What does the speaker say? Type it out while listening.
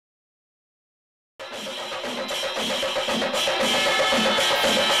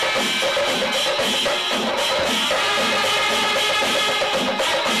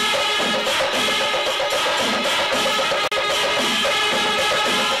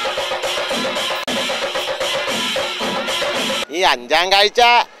അഞ്ചാം കാഴ്ച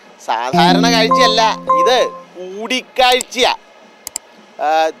സാധാരണ കാഴ്ചയല്ല, ഇത് കൂടിക്കാഴ്ചയാ.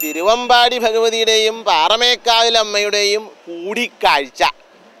 തിരുവമ്പാടി ഭഗവതിയുടെയും പാറമേക്കാവിലമ്മയുടെയും കൂടിക്കാഴ്ച.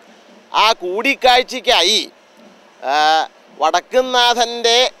 ആ കൂടിക്കാഴ്ചയ്ക്കായി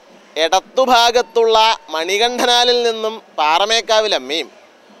വടക്കുംനാഥൻ്റെ ഇടത്തുഭാഗത്തുള്ള മണികണ്ഠനാലിൽ നിന്നും പാറമേക്കാവിലമ്മയും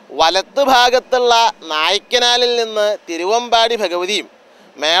വലത്തുഭാഗത്തുള്ള നായ്ക്കനാലിൽ നിന്ന് തിരുവമ്പാടി ഭഗവതിയും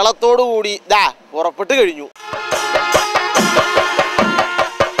മേളത്തോടുകൂടി പുറപ്പെട്ടു കഴിഞ്ഞു.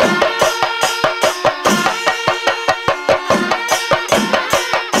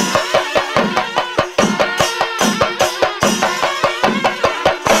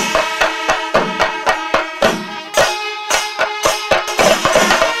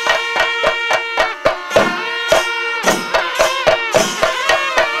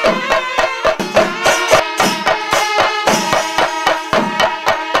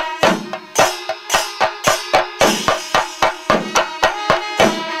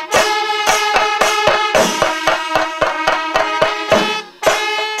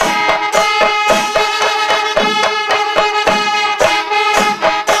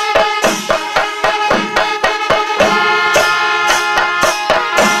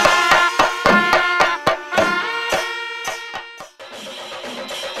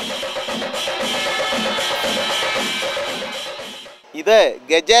 ഇത്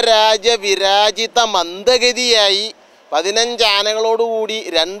ഗജരാജ വിരാജിത മന്ദഗതിയായി 15 ആനകളോടുകൂടി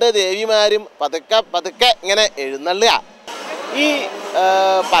 2 ദേവിമാരും പതുക്കെ പതുക്കെ ഇങ്ങനെ എഴുന്നള്ളുക. ഈ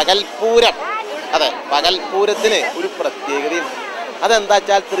പകൽപൂരം, അതെ, പകൽപൂരത്തിന് ഒരു പ്രത്യേകതയുണ്ട്. അതെന്താ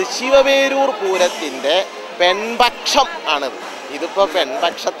വെച്ചാൽ തൃശ്ശിവപേരൂർ പൂരത്തിൻ്റെ പെൺപക്ഷം ആണിത്. ഇതിപ്പോൾ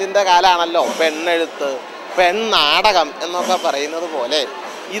പെൺപക്ഷത്തിൻ്റെ കാലമാണല്ലോ. പെണ്ണെഴുത്ത്, പെൺനാടകം എന്നൊക്കെ പറയുന്നത് പോലെ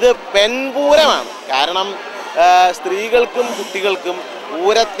ഇത് പെൺപൂരമാണ്. കാരണം സ്ത്രീകൾക്കും കുട്ടികൾക്കും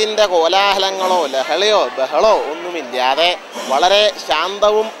പൂരത്തിൻ്റെ കോലാഹലങ്ങളോ ലഹളയോ ബഹളോ ഒന്നുമില്ലാതെ വളരെ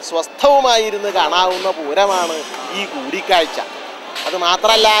ശാന്തവും സ്വസ്ഥവുമായിരുന്ന് കാണാവുന്ന പൂരമാണ് ഈ കൂടിക്കാഴ്ച.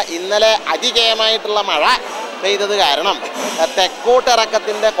 അതുമാത്രമല്ല, ഇന്നലെ അതിജയമായിട്ടുള്ള മഴ പെയ്തത് കാരണം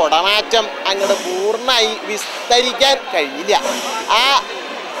തെക്കോട്ടിറക്കത്തിൻ്റെ കുടമാറ്റം അങ്ങോട്ട് പൂർണ്ണമായി വിസ്തരിക്കാൻ കഴിയില്ല. ആ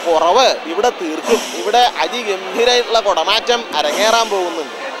കുറവ് ഇവിടെ തീർക്കും. ഇവിടെ അതിഗംഭീരമായിട്ടുള്ള കുടമാറ്റം അരങ്ങേറാൻ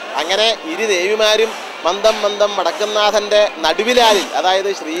പോകുന്നുണ്ട്. അങ്ങനെ ഇരു ദേവിമാരും മന്ദം മന്ദം വടക്കുംനാഥൻ്റെ നടുവിലാലിൽ, അതായത്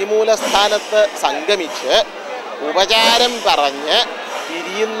ശ്രീമൂലസ്ഥാനത്ത് സംഗമിച്ച് ഉപചാരം പറഞ്ഞ്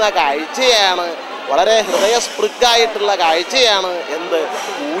പിരിയുന്ന കാഴ്ചയാണ്. വളരെ ഹൃദയസ്പൃക്കായിട്ടുള്ള കാഴ്ചയാണ് എന്ത്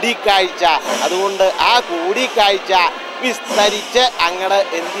കൂടിക്കാഴ്ച. അതുകൊണ്ട് ആ കൂടിക്കാഴ്ച വിസ്തരിച്ച് അങ്ങടെ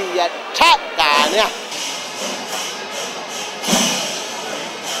എന്ത് ചെയ്യുക, കാണുക.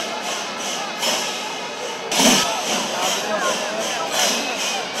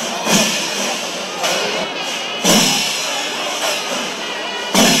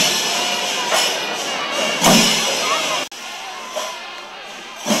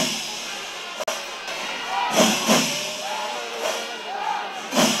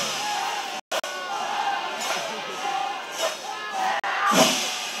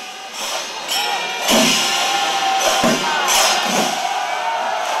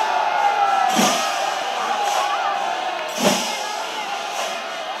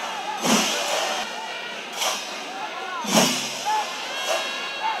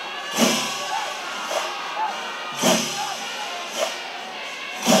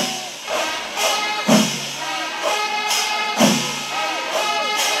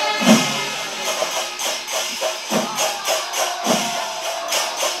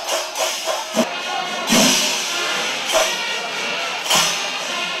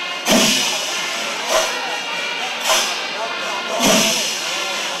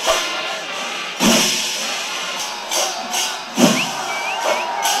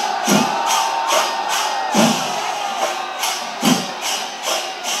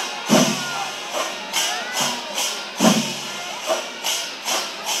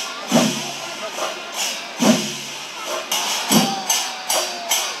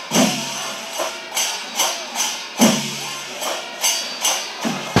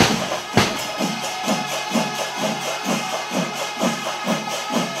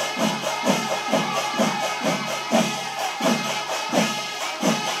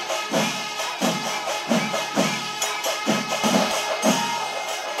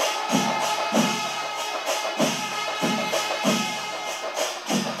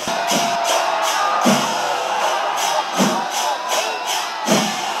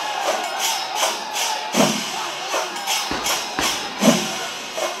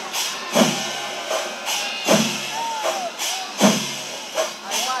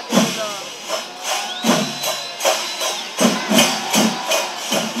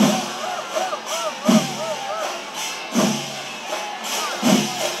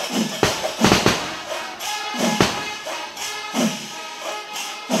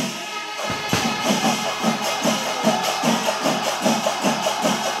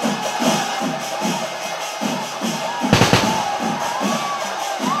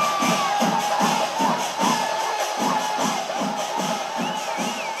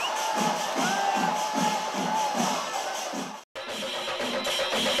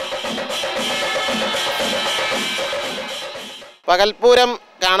 പകൽപൂരം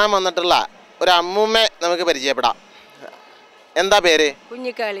കാണാൻ വന്നിട്ടുള്ള ഒരു അമ്മൂമ്മയെ നമുക്ക് പരിചയപ്പെടാം. എന്താ പേര്?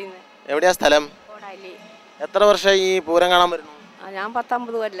 കുഞ്ഞിക്കാളിന്ന്. എവിടെയാ സ്ഥലം? എത്ര വർഷമായി ഈ പൂരം കാണാൻ വരുന്നു? ഞാൻ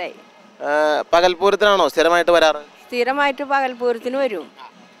 19 കൊല്ലായി. പകൽപൂരത്തിനാണോ സ്ഥിരമായിട്ട് വരാറ്? സ്ഥിരമായിട്ട് പകൽപൂരത്തിന് വരും,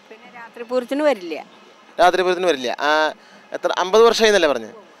 പിന്നെ രാത്രി പൂരത്തിന് വരില്ല. രാത്രി പൂരത്തിന് വരില്ല. എത്ര 50 വർഷമായി എന്നല്ലേ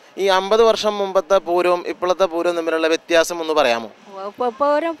പറഞ്ഞത്? ഈ 50 വർഷം മുമ്പത്തെ പൂരവും ഇപ്പോഴത്തെ പൂരവും തമ്മിലുള്ള വ്യത്യാസം ഒന്ന് പറയാമോ?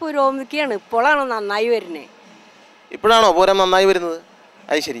 പൂരം പുരോഗമിക്കുകയാണ്, ഇപ്പോഴാണ് നന്നായി വരുന്നത്. ഇപ്പോഴാണോ പൂരം നന്നായി വരുന്നത്?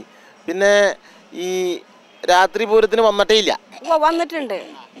 അത് ശരി. പിന്നെ ഈ രാത്രി പൂരത്തിന് വന്നിട്ടേ ഇല്ല? വന്നിട്ടുണ്ട്,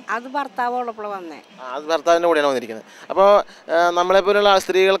 അത് ഭർത്താവോടൊപ്പം വന്നേ. അത് ഭർത്താവിൻ്റെ കൂടെയാണ് വന്നിരിക്കുന്നത്. അപ്പോൾ നമ്മളെപ്പോലുള്ള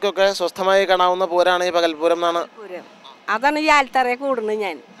സ്ത്രീകൾക്കൊക്കെ സ്വസ്ഥമായി കാണാവുന്ന പൂരമാണ് ഈ പകൽപൂരം എന്നാണ്. അതാണ് ഈ ആൽത്തറയിൽ കൂടുന്നത്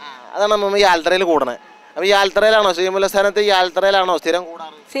ഞാൻ. അതാണ് നമ്മൾ ഈ ആൽത്തറയിൽ കൂടണേ. അപ്പോൾ ഈ ആൽത്തറയിലാണോ, ശ്രീമൂലസ്ഥാനത്ത് ഈ ആൽത്തറയിലാണോ സ്ഥിരം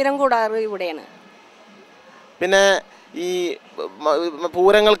കൂടാറ്? സ്ഥിരം കൂടാറ് ഇവിടെയാണ്. പിന്നെ ഈ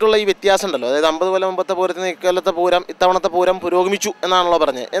പൂരങ്ങൾക്കുള്ള ഈ വ്യത്യാസം ഉണ്ടല്ലോ, അതായത് 50 കൊല്ലം മുമ്പത്തെ പൂരത്തിന് ഇക്കൊല്ലത്തെ പൂരം ഇത്തവണത്തെ പൂരം പുരോഗമിച്ചു എന്നാണല്ലോ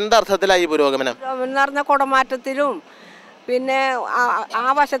പറഞ്ഞത്. എന്തർത്ഥത്തിലാണ് ഈ പുരോഗമനം? എന്ന് പറഞ്ഞാൽ കുടമാറ്റത്തിലും പിന്നെ ആ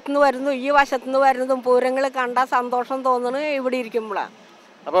വശത്തുനിന്ന് വരുന്നു ഈ വശത്തുനിന്ന് വരുന്നതും പൂരങ്ങൾ കണ്ടാൽ സന്തോഷം തോന്നുന്നത് ഇവിടെ ഇരിക്കുമ്പോഴാണ്.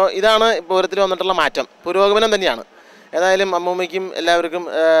 അപ്പോൾ ഇതാണ് പൂരത്തിൽ വന്നിട്ടുള്ള മാറ്റം, പുരോഗമനം തന്നെയാണ്. ഏതായാലും അമ്മൂമ്മയ്ക്കും എല്ലാവർക്കും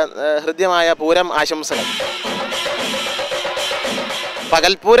ഹൃദ്യമായ പൂരം ആശംസകൾ.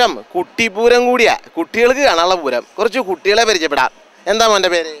 പകൽപൂരം കുട്ടിപ്പൂരം കൂടിയാ, കുട്ടികൾക്ക് കാണാനുള്ള പൂരം. കുറച്ച് കുട്ടികളെ പരിചയപ്പെടാം. എന്താ മോൻ്റെ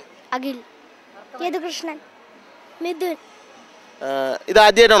പേര്? അഖിൽ, യദുകൃഷ്ണൻ, മിഥുൻ. ഇത്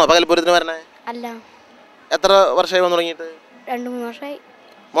ആദ്യമായിട്ടാണോ പകൽപൂരത്തിന് വരണേ? അല്ല, എത്ര വർഷമായി വന്നു തുടങ്ങിയിട്ട്? 2-3 വർഷമായി.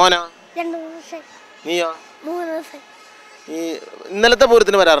 മോനോ? 2-3 വർഷമായി. നീയോ? 3 വർഷമായി. ഈ ഇന്നലത്തെ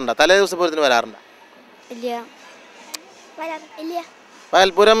പൂരത്തിന് വരാറുണ്ടോ? തലേ ദിവസം പൂരത്തിന് വരാറുണ്ടോ? ഇല്ല. ഇല്ല.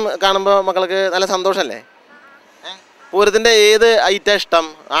 പകൽപൂരം കാണുമ്പോൾ മക്കൾക്ക് നല്ല സന്തോഷമല്ലേ? പൂരത്തിന്റെ ഏത് ഐറ്റം ഇഷ്ടം?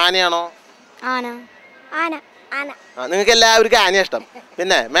 ആനയാണോ? ആന. ആന. ആന. നിങ്ങൾക്ക് എല്ലാവർക്കും ആനയാണ് ഇഷ്ടം.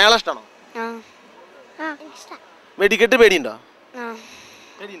 പിന്നെ മേള ഇഷ്ടമാണോ? വെടിക്കെട്ട് പേടിയുണ്ടോ?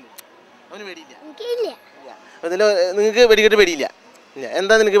 നിങ്ങൾക്ക് വെടിക്കെട്ട് പേടിയില്ല? ഇല്ല.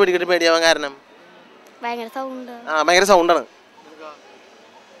 എന്താ നിനക്ക് വെടിക്കെട്ട് പേടിയാവാൻ കാരണം? ഭയങ്കര സൗണ്ടാണ്.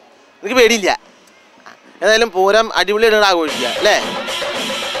 നിനക്ക് പേടിയില്ല? ഏതായാലും പൂരം അടിപൊളിയായിട്ട് ആഘോഷിക്കുക അല്ലേ?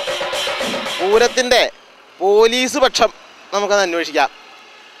 പൂരത്തിൻ്റെ പോലീസ് പക്ഷം നമുക്കത് അന്വേഷിക്കാം.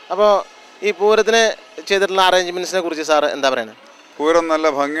 അപ്പോൾ ഈ പൂരത്തിന് ചെയ്തിട്ടുള്ള അറേഞ്ച്മെൻറ്റ്സിനെ കുറിച്ച് സാർ എന്താ പറയുന്നത്? പൂരം നല്ല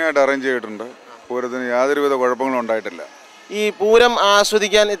ഭംഗിയായിട്ട് അറേഞ്ച് ചെയ്തിട്ടുണ്ട്. പൂരത്തിന് യാതൊരുവിധ കുഴപ്പങ്ങളും ഉണ്ടായിട്ടില്ല. ഈ പൂരം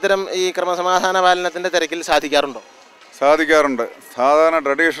ആസ്വദിക്കാൻ ഇത്തരം ഈ ക്രമസമാധാന പാലനത്തിൻ്റെ തിരക്കിൽ സാധിക്കാറുണ്ടോ? സാധിക്കാറുണ്ട്. സാധാരണ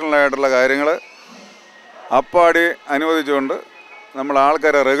ട്രഡീഷണൽ ആയിട്ടുള്ള കാര്യങ്ങൾ അപ്പാടി അനുവദിച്ചുകൊണ്ട് നമ്മൾ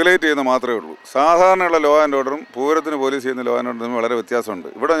ആൾക്കാരെ റെഗുലേറ്റ് ചെയ്യുന്ന മാത്രമേ ഉള്ളൂ. സാധാരണയുള്ള ലോ ആൻഡ് ഓർഡറും പൂരത്തിന് പോലീസ് ചെയ്യുന്ന ലോ ആൻഡ് ഓർഡറും തമ്മിൽ വളരെ വ്യത്യാസമുണ്ട്.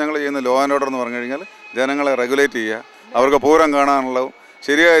 ഇവിടെ ഞങ്ങൾ ചെയ്യുന്ന ലോ ആൻഡ് ഓർഡർ എന്ന് പറഞ്ഞു കഴിഞ്ഞാൽ ജനങ്ങളെ റെഗുലേറ്റ് ചെയ്യുക, അവർക്ക് പൂരം കാണാനുള്ള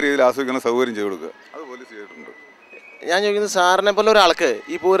ശരിയായ രീതിയിൽ ആസ്വദിക്കുന്ന സൗകര്യം ചെയ്തു കൊടുക്കുക. അത് പോലീസ് ചെയ്തിട്ടുണ്ട്. ഞാൻ ചോദിക്കുന്നത്, സാറിനെ പോലെ ഒരാൾക്ക്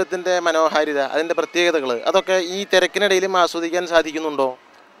ഈ പൂരത്തിൻ്റെ മനോഹാരിത, അതിൻ്റെ പ്രത്യേകതകൾ, അതൊക്കെ ഈ തിരക്കിനിടയിലും ആസ്വദിക്കാൻ സാധിക്കുന്നുണ്ടോ?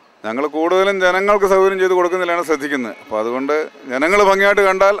 ഞങ്ങൾ കൂടുതലും ജനങ്ങൾക്ക് സൗകര്യം ചെയ്ത് കൊടുക്കുന്നില്ലാണ് ശ്രദ്ധിക്കുന്നത്. അപ്പോൾ അതുകൊണ്ട് ജനങ്ങൾ ഭംഗിയായിട്ട്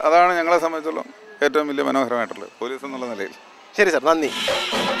കണ്ടാൽ അതാണ് ഞങ്ങളെ സംബന്ധിച്ചുള്ള ഏറ്റവും വലിയ മനോഹരമായിട്ടുള്ളത് പോലീസ് എന്നുള്ള നിലയിൽ. ശരി സാർ, നന്ദി.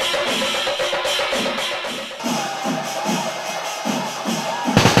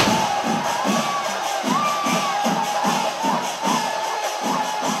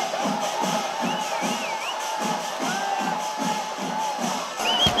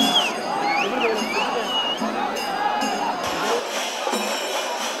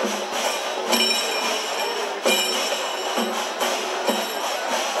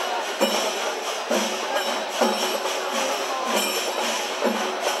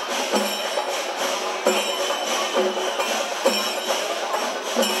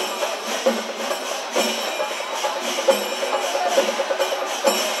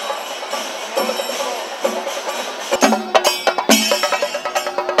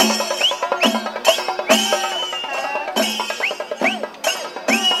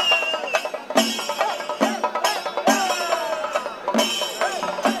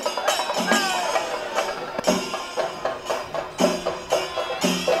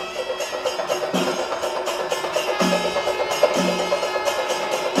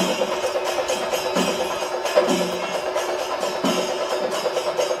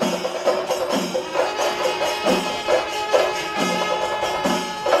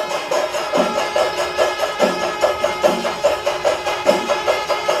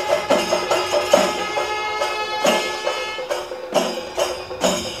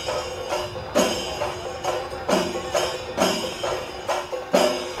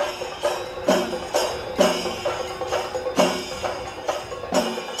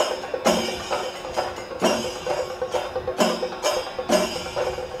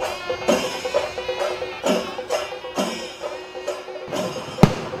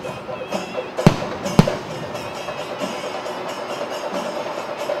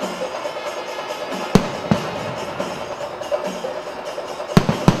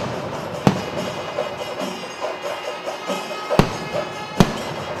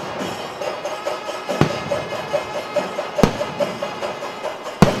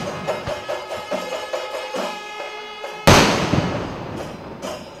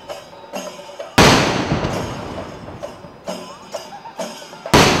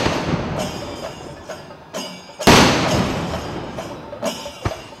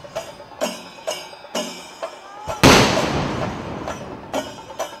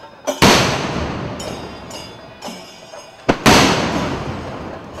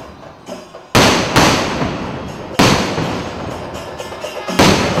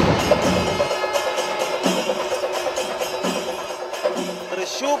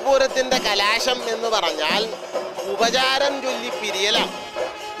 കലാശം എന്ന് പറഞ്ഞാൽ ഉപചാരം ചൊല്ലി പിരിയലാണ്.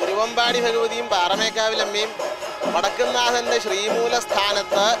 തിരുവമ്പാടി ഭഗവതിയും പാറമേക്കാവിലമ്മയും വടക്കുംനാഥൻ്റെ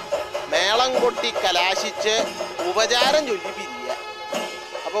ശ്രീമൂലസ്ഥാനത്ത് മേളം കൊട്ടി കലാശിച്ച് ഉപചാരം ചൊല്ലി പിരിയുക.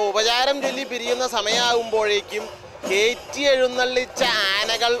 അപ്പോൾ ഉപചാരം ചൊല്ലി പിരിയുന്ന സമയമാകുമ്പോഴേക്കും കയറ്റി എഴുന്നള്ളിച്ച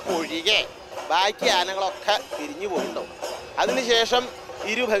ആനകൾ ഒഴികെ ബാക്കി ആനകളൊക്കെ പിരിഞ്ഞു പോയിട്ടുണ്ടാവും. അതിനുശേഷം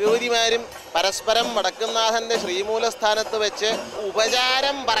ഇരു ഭഗവതിമാരും പരസ്പരം വടക്കുംനാഥൻ്റെ ശ്രീമൂലസ്ഥാനത്ത് വെച്ച്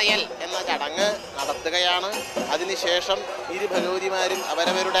ഉപചാരം പറയൽ എന്ന ചടങ്ങ് നടത്തുകയാണ്. അതിനുശേഷം ഇരു ഭഗവതിമാരും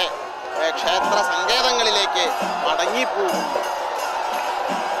അവരവരുടെ ക്ഷേത്ര സങ്കേതങ്ങളിലേക്ക് മടങ്ങിപ്പോകും.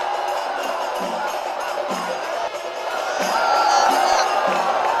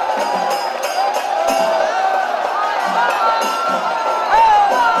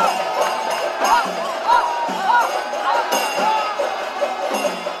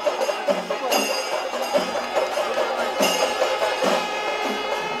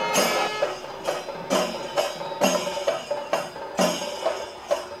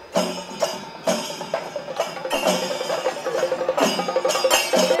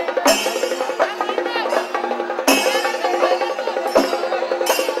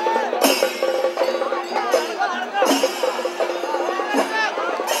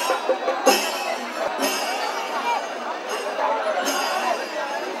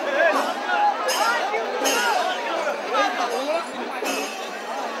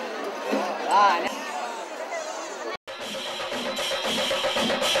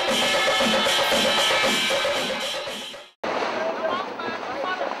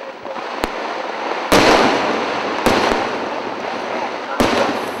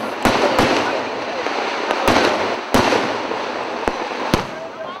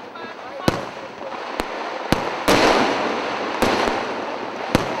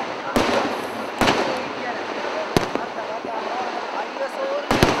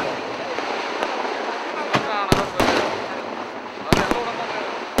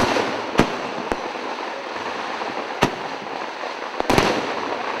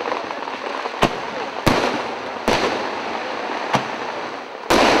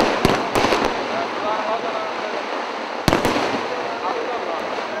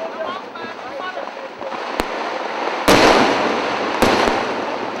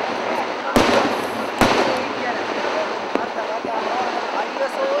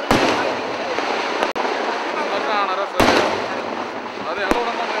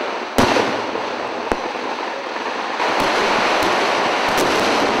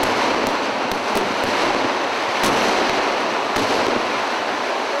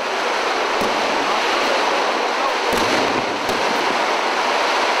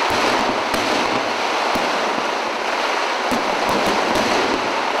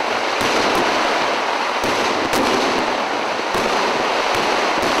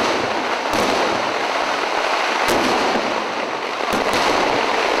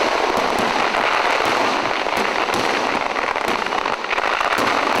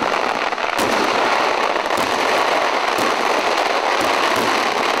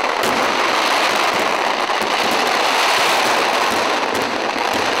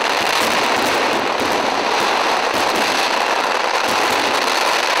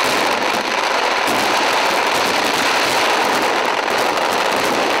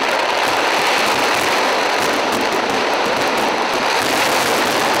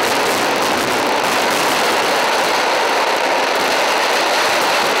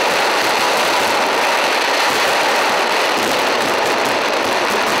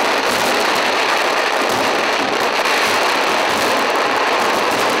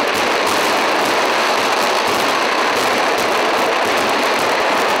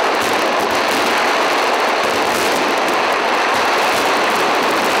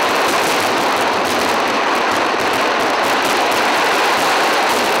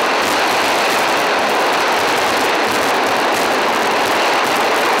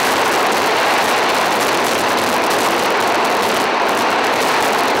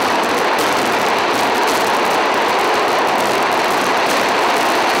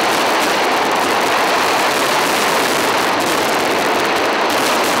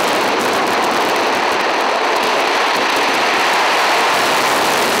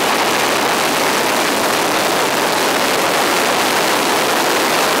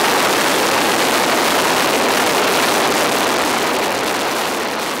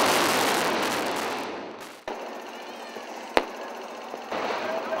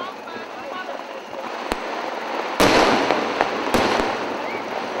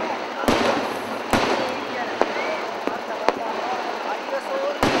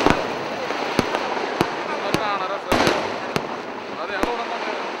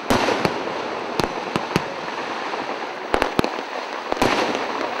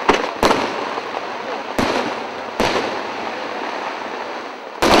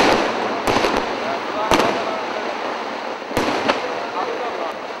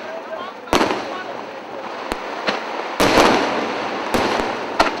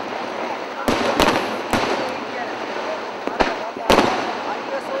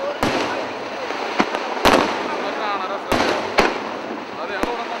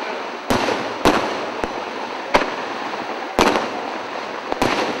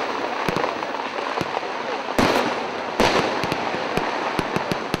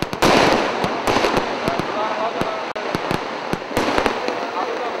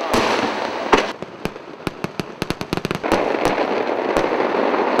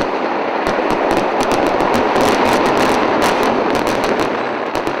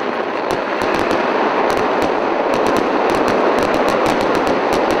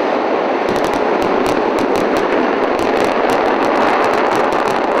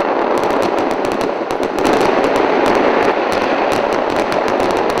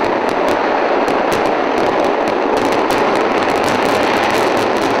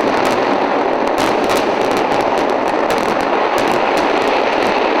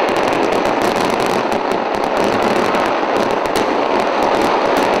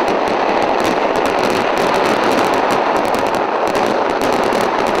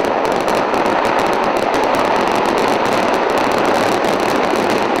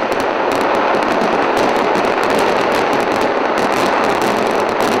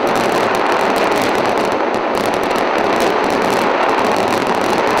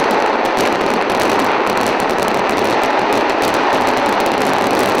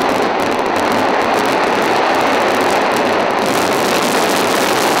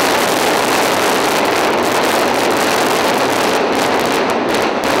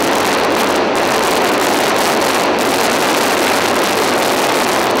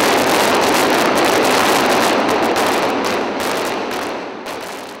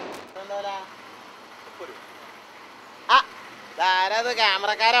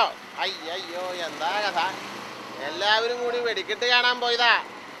 വെടിക്കെട്ട് കാണാൻ പോയതാ.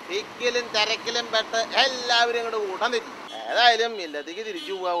 തിക്കിലും തിരക്കിലും പെട്ട് എല്ലാവരും അങ്ങോട്ട് കൂട്ടാൻ തെറ്റി. ഏതായാലും ഇല്ലത്തേക്ക്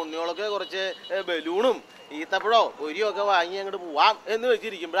തിരിച്ചു പോവാ. ഉണ്ണിയോളൊക്കെ കുറച്ച് ബലൂണും ഈത്തപ്പഴോ പൊരിയോ ഒക്കെ വാങ്ങി അങ്ങോട്ട് പോവാം എന്ന്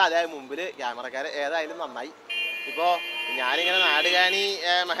വെച്ചിരിക്കുമ്പോൾ അതായത് മുമ്പിൽ ക്യാമറക്കാർ. ഏതായാലും നന്നായി. ഇപ്പോൾ ഞാനിങ്ങനെ നാട് കാണി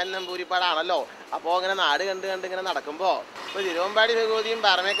മഹൽ നമ്പൂരിപ്പാടാണല്ലോ. അപ്പോൾ ഇങ്ങനെ നാട് കണ്ട് ഇങ്ങനെ നടക്കുമ്പോൾ ഇപ്പോൾ തിരുവമ്പാടി ഭഗവതിയും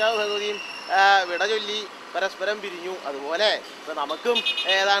പാറമേക്കാവ് ഭഗവതിയും വിട ചൊല്ലി പരസ്പരം പിരിഞ്ഞു. അതുപോലെ ഇപ്പം നമുക്കും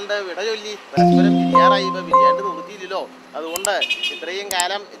ഏതാണ്ട് വിട ചൊല്ലി പരസ്പരം പിരിയാറായി. ഇപ്പം പിരിയാണ്ട് നിർത്തിയില്ലല്ലോ. അതുകൊണ്ട് ഇത്രയും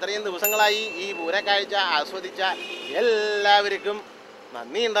കാലം ഇത്രയും ദിവസങ്ങളായി ഈ പൂരക്കാഴ്ച ആസ്വദിച്ച എല്ലാവർക്കും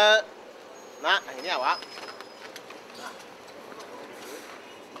നന്ദിയുണ്ട്. എന്നാ അങ്ങനെയാവാം.